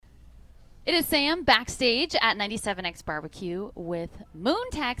It is Sam backstage at 97X Barbecue with Moon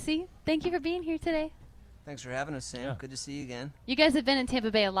Taxi. Thank you for being here today. Thanks for having us, Sam. Yeah. Good to see you again. You guys have been in Tampa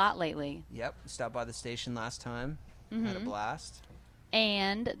Bay a lot lately. Yep, stopped by the station last time. Had a blast.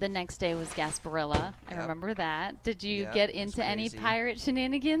 And the next day was Gasparilla. I Yep. remember that. Did you Yep, get it was into any crazy. pirate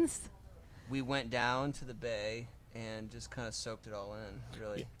shenanigans? We went down to the bay and just kind of soaked it all in,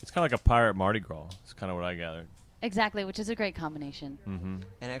 really. It's kind of like a pirate Mardi Gras. It's kind of what I gathered. Exactly, which is a great combination. Mm-hmm.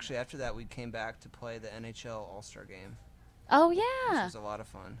 And actually, after that, we came back to play the NHL All-Star Game, Oh, which yeah. was a lot of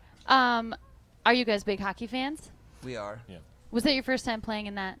fun. Are you guys big hockey fans? We are. Yeah. Was that your first time playing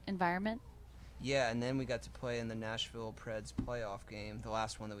in that environment? Yeah, and then we got to play in the Nashville Preds playoff game, the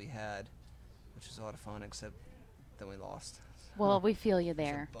last one that we had, which was a lot of fun, except then we lost. Well, we feel you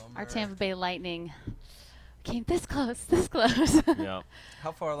there. bummer. Our Tampa Bay Lightning came this close, this close. Yeah.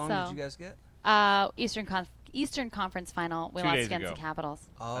 How far along So- did you guys get? Eastern Conference Final. We 2 lost days against ago. the Capitals.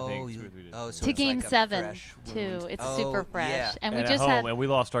 Oh, think you, 2 or 3 days. oh, so To it's Game like a 7, fresh too. wound. It's Oh, super fresh. yeah. And we at just home, had... and we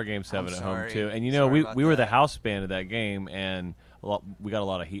lost our game 7 I'm at home sorry. too. And you know, Sorry about we were the that. house band of that game, and we got a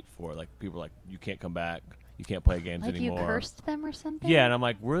lot of heat for it. Like people were like, "You can't come back. You can't play games Like anymore." you cursed them or something? Yeah, and I'm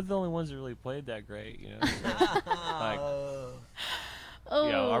like, we're the only ones that really played that great, you know. So, like, Oh,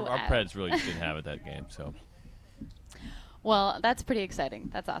 yeah, our ouch. Preds really just didn't have it that game. So Well, that's pretty exciting.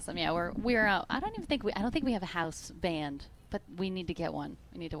 That's awesome. Yeah, we're I don't think we have a house band, but we need to get one.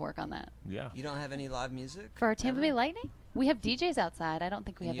 We need to work on that. yeah, You don't have any live music? For our Tampa ever? Bay Lightning, we have DJs outside. I don't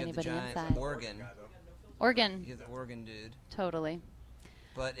think we And have you the anybody giant inside. organ. Organ, You have the organ dude. totally.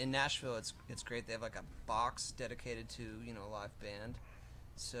 But in Nashville, it's great. They have like a box dedicated to a live band.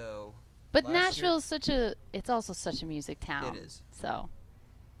 So But last year- Nashville's it's also such a music town. It is. So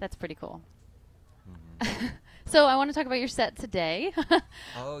that's pretty cool. Mm-hmm. So I want to talk about your set today.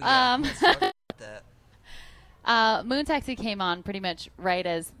 Oh yeah, let's talk about that. Moon Taxi came on pretty much right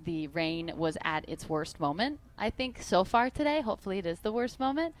as the rain was at its worst moment. I think so far today. Hopefully it is the worst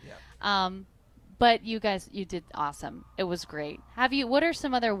moment. Yeah. But you guys, you did awesome. It was great. What are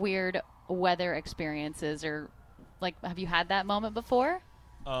some other weird weather experiences, or like have you had that moment before?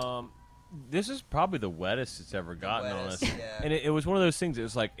 this is probably the wettest it's ever gotten on us. wettest, yeah. And it was one of those things. It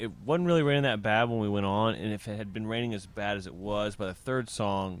was like it wasn't really raining that bad when we went on, and if it had been raining as bad as it was by the third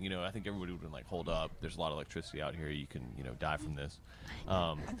song, I think everybody would have been like, "Hold up, there's a lot of electricity out here. You can, die from this."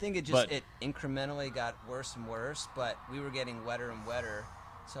 I think it incrementally got worse and worse, but we were getting wetter and wetter.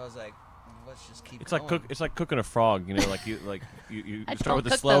 So I was like, let's just keep It's going. like cooking a frog. You I start don't with the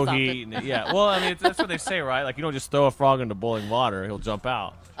cook slow those often. heat. Yeah, well, I mean that's what they say, right? Like you don't just throw a frog into boiling water; he'll jump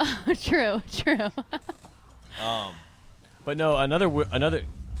out. True. But no, another.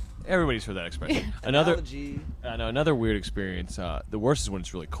 Everybody's heard that expression. Another weird experience. The worst is when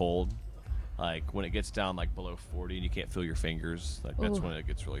it's really cold, like when it gets down like below 40 and you can't feel your fingers. Like that's Ooh. when it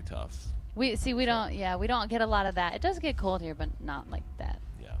gets really tough. We don't get a lot of that. It does get cold here, but not like that.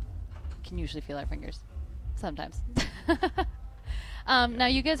 Yeah. Can usually feel our fingers sometimes. Now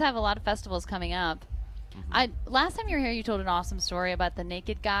you guys have a lot of festivals coming up. Last time you were here, you told an awesome story about the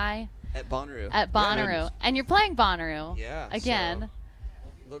naked guy At Bonnaroo. at Bonnaroo, and you're playing Bonnaroo Yeah. again.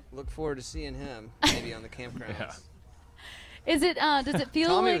 So look forward to seeing him maybe on the campgrounds. Yeah. Is it? Does it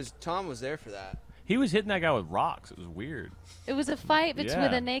feel like Tom was there for that. He was hitting that guy with rocks. It was weird. it was a fight between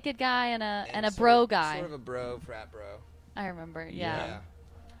Yeah. a naked guy and a And bro guy? Sort of a bro, frat bro. I remember. Yeah. Yeah.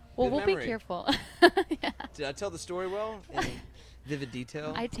 Well, Good we'll be memory. careful. Yeah. Did I tell the story well? In vivid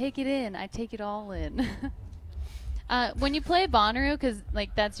detail? I take it in. I take it all in. When you play Bonnaroo, because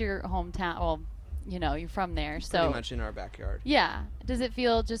like that's your hometown. Well, you're from there, so Pretty much in our backyard. yeah. Does it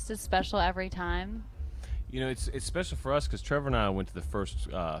feel just as special every time? It's special for us because Trevor and I went to the first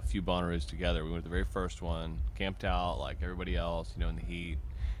few Bonnaroos together. We went to the very first one, camped out like everybody else, in the heat,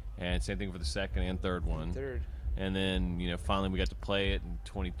 and same thing for the second and third one. Third. And then finally we got to play it in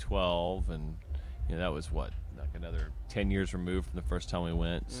 2012, and that was like another 10 years removed from the first time we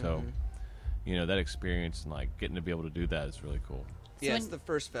went. So that experience and like getting to be able to do that is really cool. Yeah, it's when- the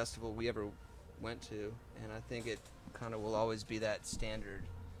first festival we ever went to, and I think it kind of will always be that standard,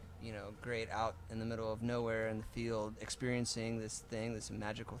 great out in the middle of nowhere in the field, experiencing this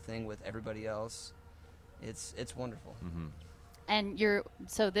magical thing with everybody else. It's wonderful. Mm-hmm. And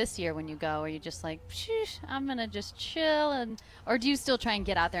so this year when you go, are you just like, sheesh, I'm gonna just chill, or do you still try and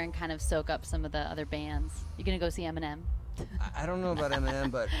get out there and kind of soak up some of the other bands? You gonna go see Eminem? I don't know about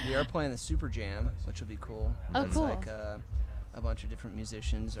Eminem, but we are playing the Super Jam, which will be cool. Oh, It's cool. like a bunch of different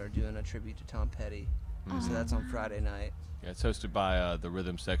musicians are doing a tribute to Tom Petty. Oh. So that's on Friday night. Yeah, it's hosted by the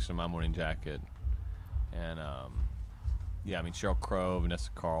rhythm section of My Morning Jacket, and Sheryl Crow, Vanessa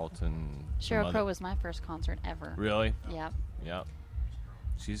Carlton. some Sheryl other- Crow was my first concert ever. Really? Yep. Yep.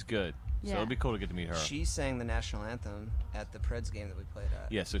 She's good. So it'd be cool to get to meet her. She sang the national anthem at the Preds game that we played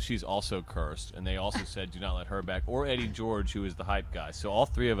at. Yeah, so she's also cursed, and they also said do not let her back, or Eddie George, who is the hype guy. So all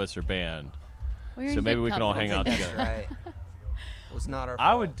three of us are banned. Well, you're So in maybe good we can all company. hang out That's together. right. It was not our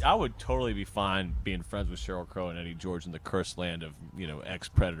fault. I would totally be fine being friends with Sheryl Crow and Eddie George in the cursed land of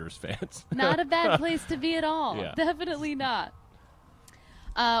ex-Predators fans. Not a bad place to be at all. Yeah. Definitely not.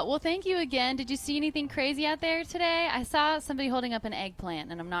 Well, thank you again. Did you see anything crazy out there today? I saw somebody holding up an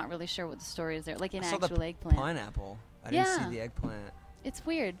eggplant, and I'm not really sure what the story is there. Like an I saw actual the eggplant. pineapple. I didn't Yeah. see the eggplant. It's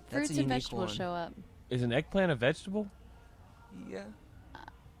weird. That's a Fruits and unique vegetables one. show up. Is an eggplant a vegetable? Yeah.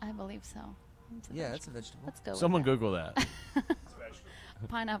 I believe so. Yeah, it's a vegetable. Let's go. Someone with that. Google that.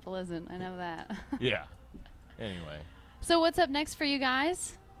 Pineapple isn't. I know that. Yeah. Anyway. So what's up next for you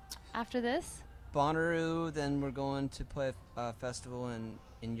guys after this? Bonnaroo, then we're going to play a festival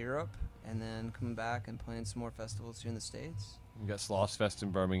in Europe, and then coming back and playing some more festivals here in the States. We got Sloss Fest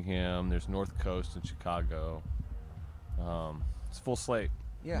in Birmingham. There's North Coast in Chicago. It's a full slate.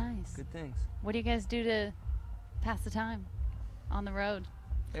 Yeah, Nice. good things. What do you guys do to pass the time on the road?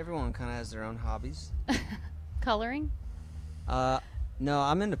 Everyone kind of has their own hobbies. Coloring? No,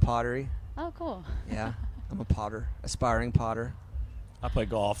 I'm into pottery. Oh, cool. Yeah, I'm a potter, aspiring potter. I play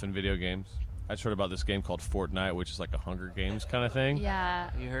golf and video games. I just heard about this game called Fortnite, which is like a Hunger Games kind of thing. Yeah.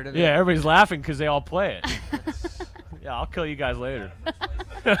 You heard of it? Yeah, everybody's laughing because they all play it. Yeah, I'll kill you guys later.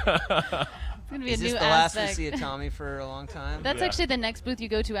 It's gonna be Is a this new the last we aspect. see of Tommy for a long time? That's Yeah. actually the next booth you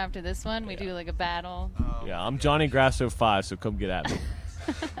go to after this one. We do like a battle. Yeah, I'm Johnny Grasso 5, so come get at me.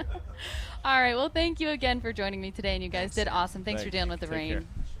 All right. Well, thank you again for joining me today, and you guys did awesome. Thanks for Thanks. dealing with the Take rain. care.